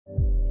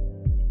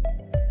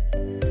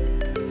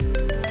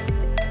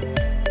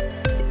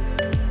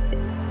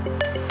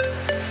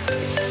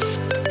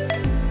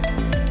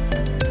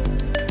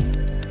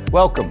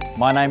Welcome,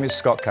 my name is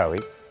Scott Coey.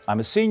 I'm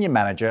a Senior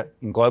Manager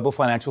in Global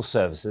Financial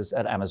Services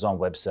at Amazon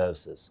Web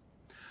Services.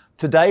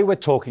 Today we're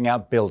talking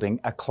about building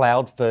a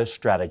cloud-first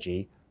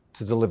strategy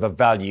to deliver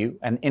value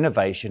and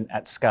innovation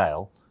at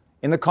scale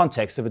in the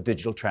context of a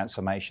digital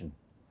transformation.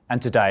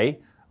 And today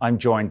I'm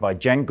joined by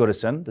Jen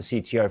Goodison, the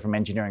CTO from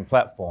Engineering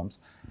Platforms,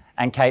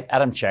 and Kate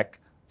Adamczyk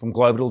from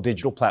Global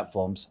Digital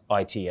Platforms,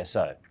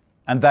 ITSO.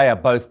 And they are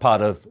both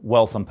part of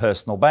Wealth and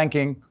Personal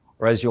Banking,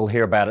 or as you'll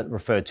hear about it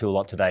referred to a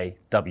lot today,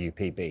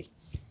 WPB.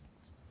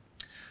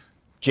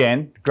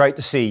 Jen, great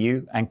to see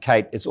you, and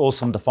Kate, it's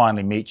awesome to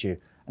finally meet you.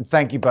 And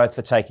thank you both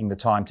for taking the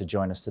time to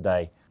join us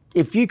today.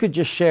 If you could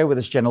just share with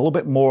us, Jen, a little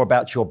bit more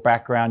about your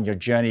background, your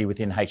journey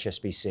within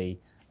HSBC,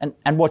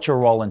 and what your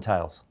role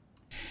entails.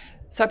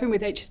 So I've been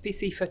with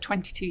HSBC for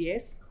 22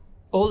 years,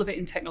 all of it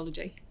in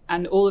technology,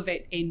 and all of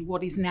it in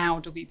what is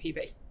now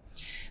WPB.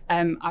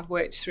 I've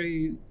worked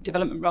through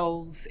development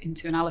roles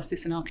into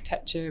analysis and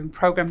architecture and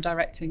program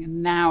directing,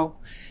 and now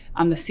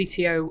I'm the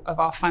CTO of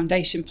our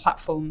foundation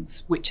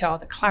platforms, which are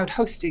the cloud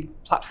hosting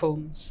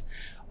platforms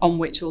on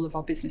which all of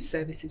our business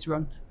services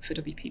run for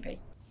WPB.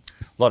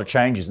 A lot of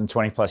changes in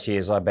 20 plus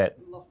years, I bet.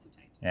 Lots of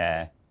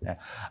changes.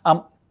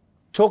 Yeah.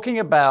 Talking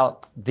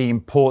about the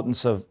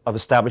importance of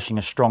establishing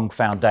a strong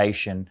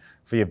foundation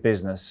for your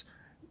business,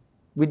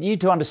 we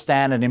need to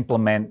understand and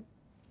implement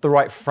the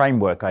right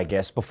framework, I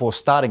guess, before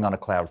starting on a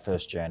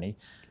cloud-first journey.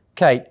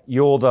 Kate,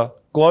 you're the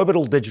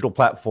Global Digital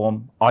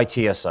Platform,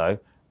 ITSO,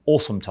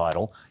 awesome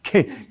title.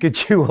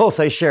 Could you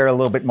also share a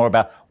little bit more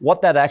about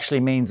what that actually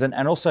means and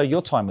also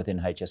your time within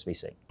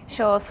HSBC?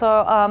 Sure.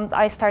 So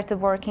I started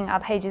working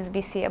at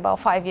HSBC about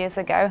 5 years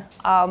ago.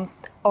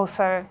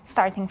 Also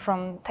starting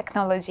from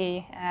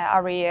technology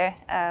area,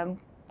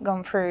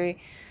 gone through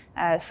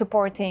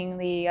supporting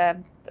the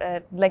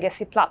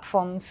legacy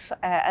platforms,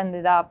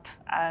 ended up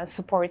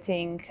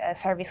supporting a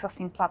service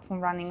hosting platform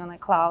running on a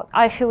cloud.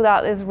 I feel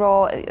that this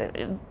role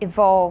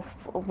evolved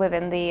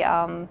within the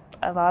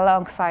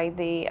alongside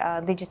the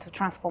digital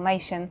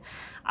transformation.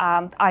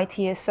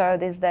 ITSO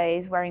these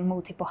days wearing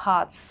multiple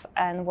hats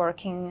and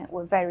working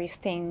with various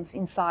teams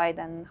inside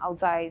and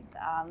outside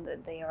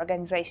the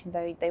organization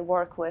they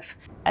work with.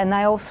 And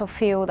I also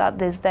feel that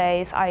these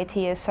days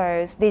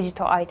ITSOs,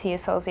 digital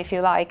ITSOs if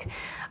you like,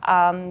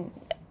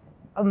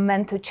 are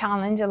meant to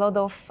challenge a lot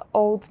of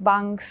old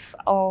banks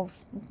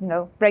of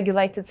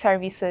regulated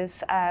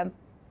services,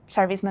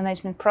 service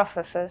management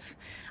processes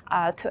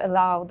to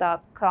allow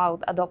that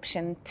cloud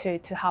adoption to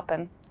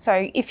happen.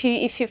 So if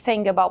you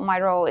think about my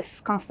role,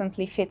 it's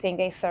constantly fitting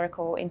a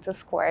circle into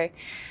square.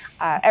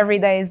 Every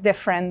day is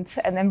different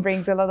and then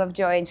brings a lot of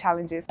joy and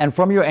challenges. And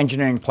from your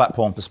engineering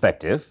platform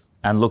perspective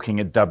and looking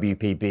at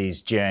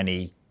WPB's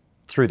journey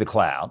through the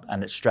cloud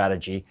and its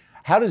strategy,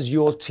 how does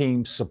your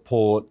team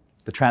support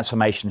the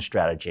transformation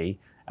strategy,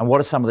 and what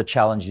are some of the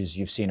challenges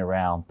you've seen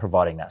around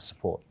providing that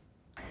support?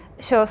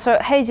 Sure. So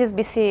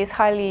HSBC is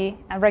highly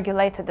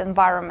regulated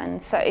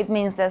environment. So it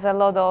means there's a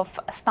lot of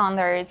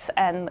standards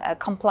and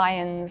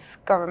compliance,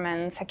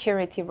 government,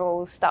 security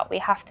rules that we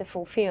have to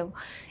fulfill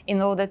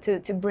in order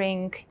to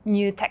bring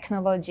new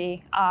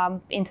technology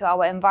into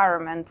our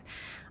environment.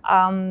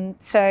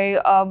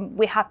 So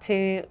we had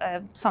to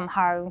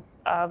somehow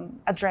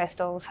address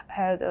those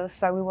hurdles.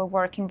 So we were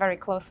working very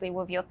closely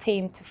with your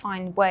team to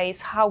find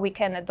ways how we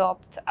can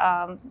adopt,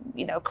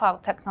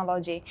 cloud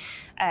technology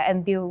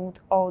and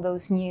build all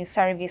those new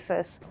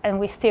services. And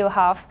we still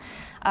have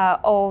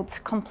old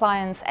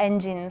compliance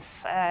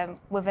engines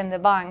within the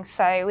bank.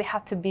 So we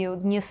had to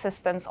build new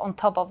systems on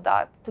top of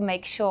that to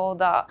make sure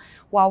that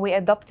while we're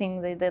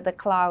adopting the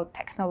cloud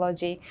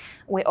technology,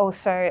 we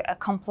also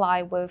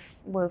comply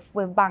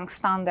with bank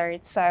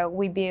standards. So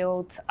we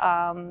build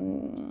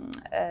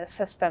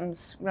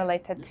systems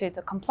related to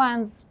the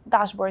compliance,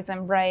 dashboards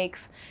and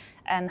breaks,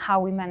 and how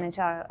we manage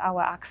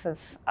our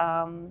access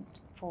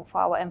for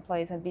our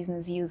employees and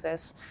business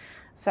users.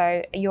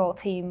 So your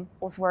team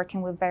was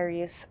working with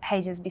various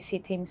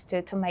HSBC teams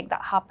to make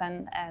that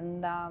happen,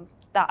 and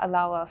that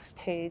allowed us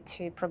to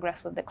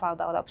progress with the cloud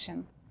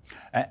adoption.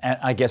 And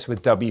I guess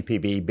with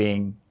WPB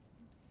being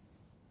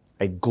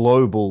a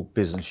global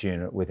business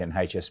unit within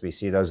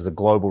HSBC, those are the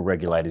global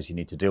regulators you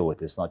need to deal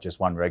with. It's not just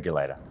one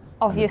regulator.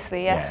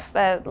 Obviously, yes.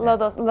 Yeah.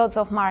 Lots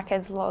of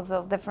markets, lots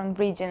of different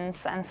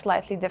regions, and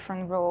slightly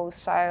different rules.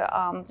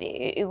 So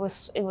it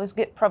was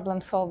good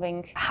problem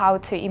solving how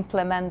to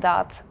implement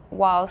that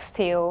while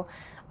still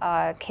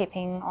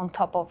keeping on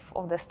top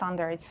of the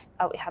standards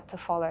that we had to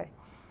follow.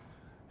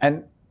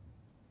 And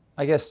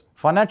I guess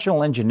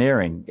financial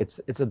engineering,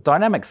 it's a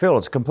dynamic field.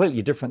 It's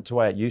completely different to the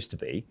way it used to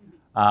be.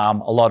 A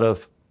lot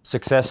of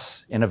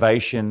success,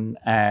 innovation,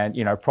 and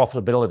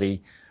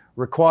profitability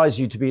requires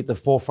you to be at the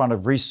forefront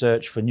of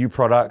research for new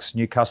products,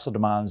 new customer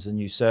demands, and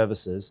new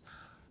services.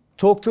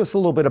 Talk to us a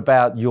little bit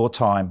about your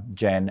time,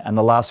 Jen, and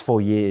the last 4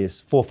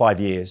 or 5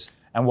 years,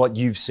 and what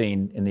you've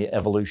seen in the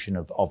evolution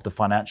of the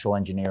financial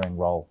engineering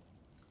role.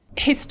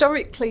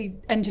 Historically,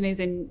 engineers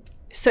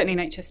certainly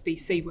in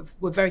HSBC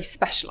were very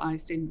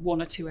specialised in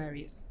one or two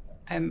areas.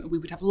 We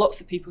would have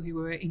lots of people who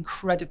were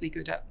incredibly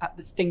good at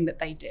the thing that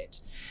they did.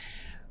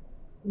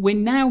 We're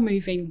now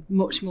moving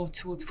much more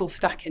towards full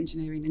stack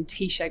engineering and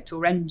T-shaped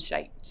or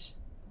M-shaped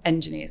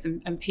engineers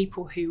and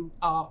people who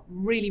are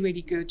really,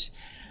 really good,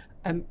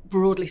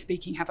 broadly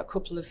speaking, have a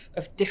couple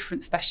of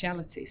different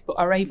specialities, but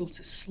are able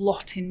to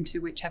slot into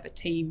whichever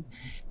team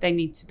they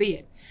need to be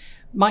in.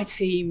 My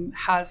team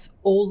has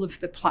all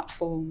of the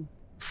platform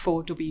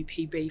for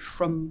WPB,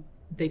 from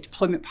the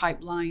deployment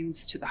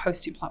pipelines to the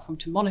hosting platform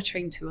to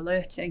monitoring to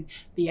alerting,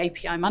 the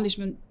API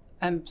management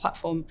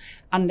platform,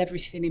 and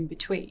everything in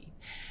between.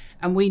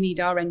 And we need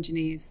our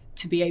engineers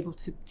to be able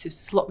to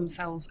slot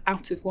themselves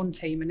out of one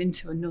team and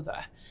into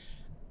another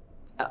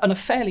on a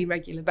fairly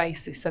regular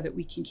basis so that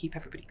we can keep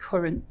everybody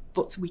current,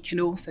 but we can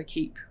also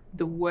keep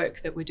the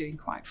work that we're doing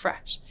quite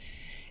fresh.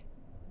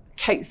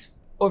 Kate's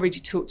already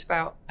talked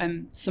about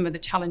some of the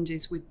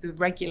challenges with the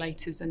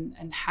regulators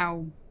and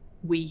how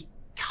we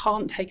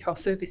can't take our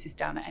services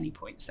down at any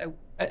point. So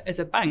as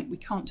a bank, we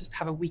can't just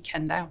have a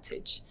weekend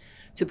outage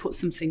to put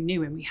something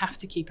new in. We have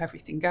to keep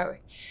everything going.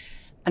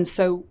 And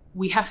so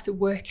we have to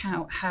work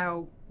out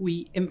how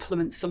we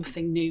implement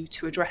something new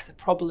to address a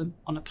problem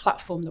on a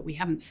platform that we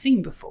haven't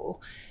seen before.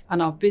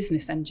 And our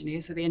business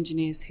engineers, or the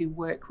engineers who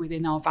work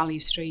within our value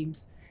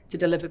streams to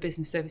deliver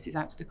business services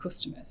out to the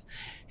customers,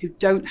 who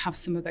don't have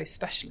some of those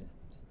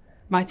specialisms.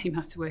 My team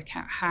has to work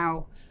out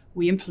how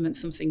we implement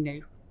something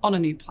new on a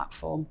new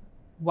platform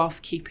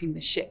whilst keeping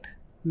the ship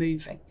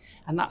moving.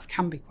 And that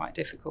can be quite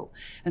difficult.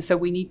 And so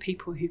we need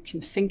people who can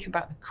think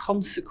about the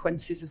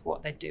consequences of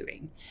what they're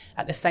doing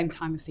at the same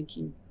time of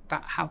thinking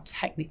about how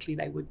technically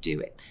they would do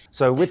it.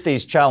 So with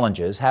these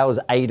challenges, how has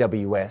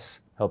AWS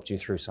helped you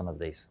through some of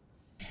these?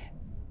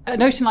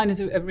 An ocean line is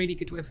a really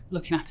good way of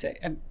looking at it.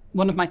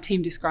 One of my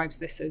team describes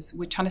this as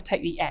we're trying to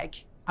take the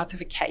egg out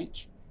of a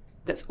cake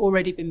that's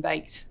already been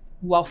baked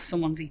whilst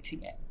someone's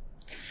eating it.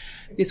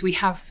 Because we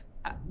have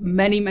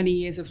many, many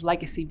years of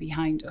legacy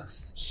behind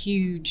us,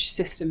 huge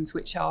systems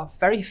which are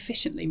very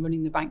efficiently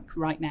running the bank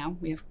right now.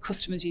 We have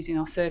customers using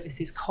our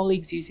services,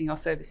 colleagues using our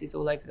services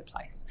all over the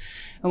place.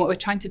 And what we're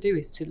trying to do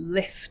is to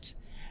lift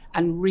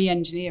and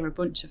re-engineer a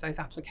bunch of those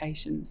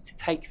applications to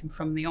take them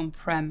from the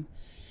on-prem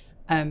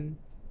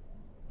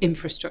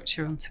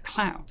infrastructure onto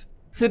cloud.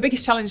 So the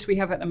biggest challenge we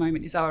have at the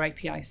moment is our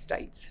API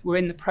estate. We're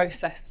in the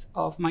process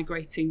of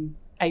migrating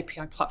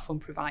API platform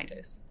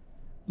providers,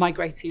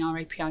 migrating our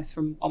APIs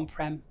from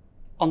on-prem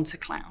onto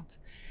cloud,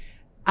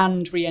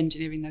 and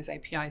re-engineering those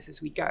APIs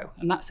as we go.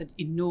 And that's an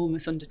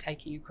enormous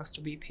undertaking across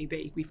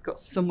WPB. We've got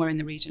somewhere in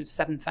the region of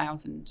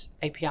 7,000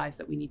 APIs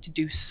that we need to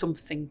do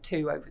something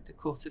to over the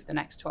course of the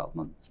next 12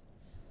 months.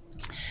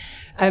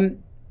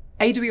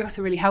 AWS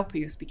are really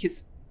helping us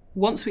because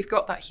once we've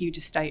got that huge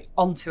estate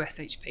onto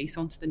SHP, so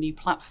onto the new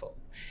platform,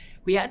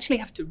 we actually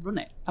have to run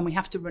it, and we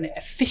have to run it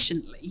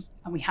efficiently,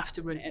 and we have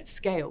to run it at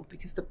scale,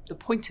 because the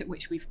point at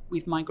which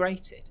we've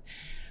migrated,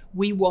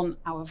 we want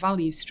our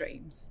value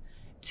streams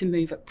to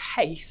move at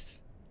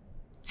pace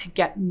to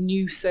get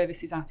new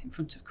services out in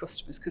front of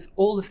customers, because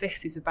all of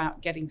this is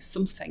about getting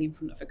something in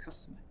front of a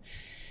customer.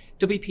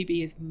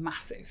 WPB is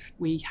massive.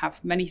 We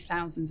have many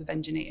thousands of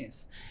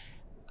engineers,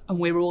 and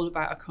we're all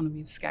about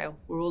economy of scale.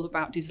 We're all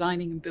about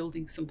designing and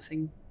building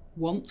something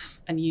once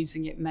and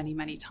using it many,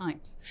 many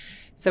times.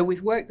 So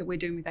with work that we're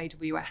doing with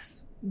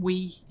AWS,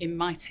 we in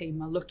my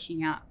team are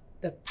looking at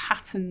the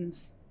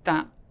patterns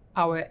that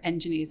our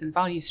engineers and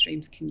value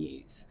streams can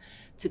use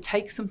to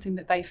take something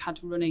that they've had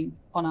running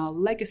on our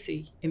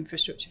legacy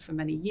infrastructure for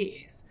many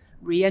years,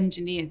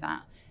 re-engineer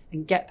that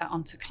and get that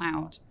onto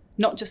cloud,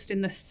 not just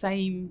in the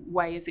same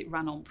way as it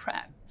ran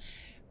on-prem,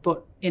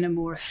 but in a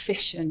more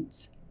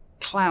efficient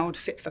cloud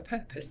fit for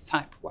purpose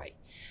type way,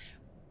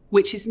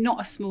 which is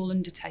not a small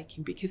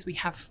undertaking because we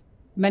have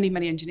many,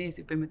 many engineers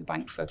who've been with the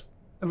bank for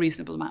a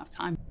reasonable amount of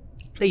time.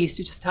 They're used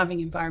to just having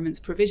environments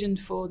provisioned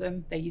for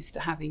them. They're used to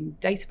having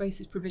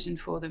databases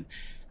provisioned for them.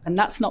 And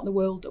that's not the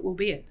world that we'll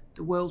be in.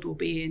 The world will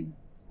be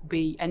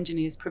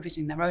engineers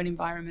provisioning their own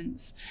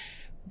environments,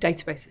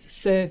 database as a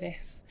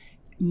service,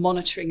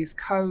 monitoring as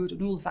code,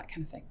 and all of that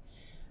kind of thing.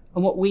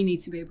 And what we need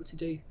to be able to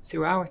do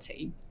through our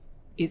teams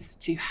is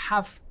to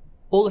have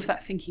all of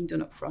that thinking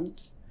done up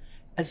front,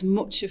 as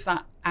much of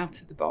that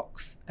out of the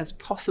box as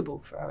possible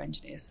for our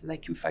engineers so they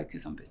can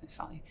focus on business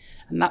value.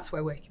 And that's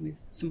where working with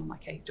someone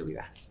like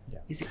AWS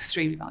is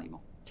extremely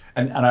valuable.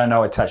 And I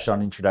know I touched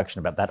on introduction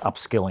about that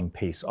upskilling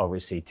piece,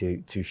 obviously,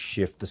 to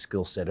shift the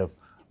skill set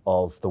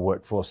of the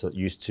workforce that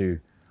used to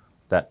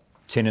that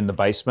tin in the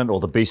basement, or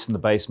the beast in the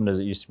basement as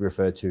it used to be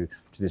referred to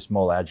this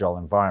more agile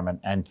environment.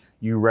 And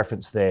you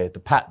referenced there the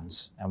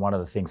patterns. And one of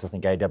the things I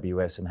think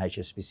AWS and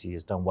HSBC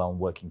has done well in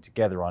working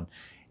together on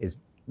is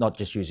not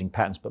just using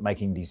patterns, but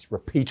making these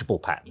repeatable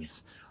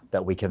patterns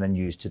that we can then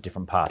use to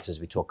different parts, as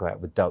we talk about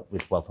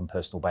with wealth and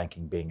personal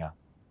banking being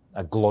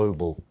a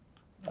global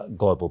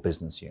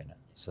business unit.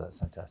 So that's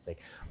fantastic.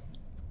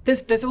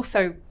 There's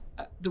also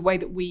the way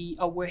that we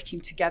are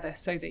working together,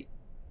 so that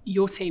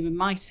your team and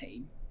my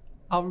team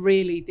are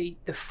really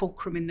the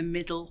fulcrum in the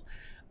middle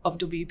of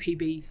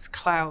WPB's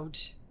cloud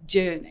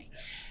journey.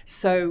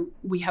 So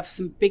we have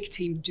some big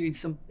teams doing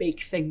some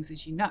big things,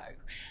 as you know,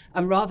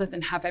 and rather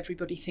than have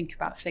everybody think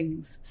about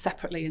things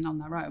separately and on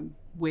their own,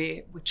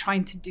 we're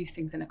trying to do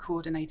things in a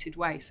coordinated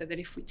way, so that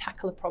if we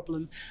tackle a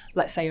problem,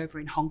 let's say over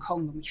in Hong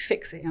Kong, and we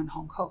fix it in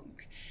Hong Kong,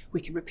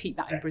 we can repeat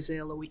that in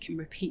Brazil, or we can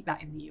repeat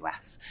that in the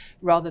US,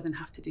 rather than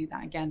have to do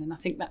that again. And I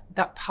think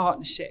that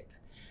partnership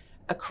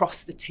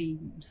across the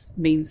teams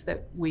means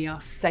that we are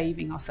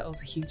saving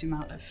ourselves a huge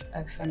amount of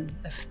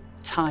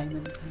time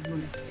and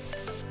money.